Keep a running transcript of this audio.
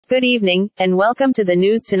Good evening, and welcome to the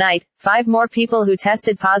news tonight. 5 more people who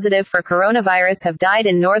tested positive for coronavirus have died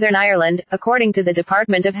in Northern Ireland, according to the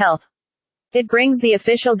Department of Health. It brings the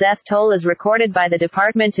official death toll as recorded by the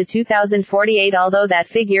department to 2,048, although that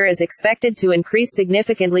figure is expected to increase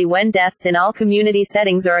significantly when deaths in all community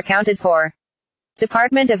settings are accounted for.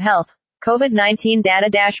 Department of Health. COVID-19 data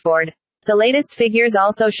dashboard. The latest figures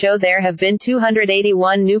also show there have been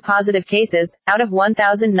 281 new positive cases, out of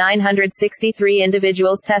 1,963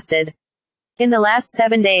 individuals tested. In the last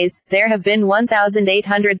 7 days, there have been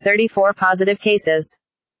 1,834 positive cases.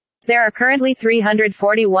 There are currently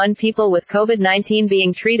 341 people with COVID-19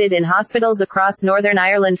 being treated in hospitals across Northern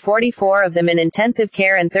Ireland, 44 of them in intensive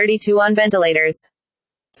care and 32 on ventilators.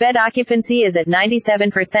 Bed occupancy is at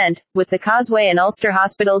 97%, with the Causeway and Ulster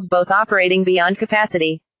hospitals both operating beyond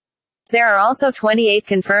capacity. There are also 28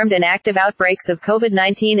 confirmed and active outbreaks of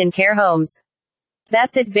COVID-19 in care homes.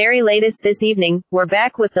 That's it, very latest this evening. We're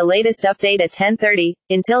back with the latest update at 10:30.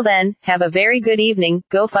 Until then, have a very good evening.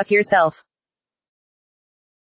 Go fuck yourself.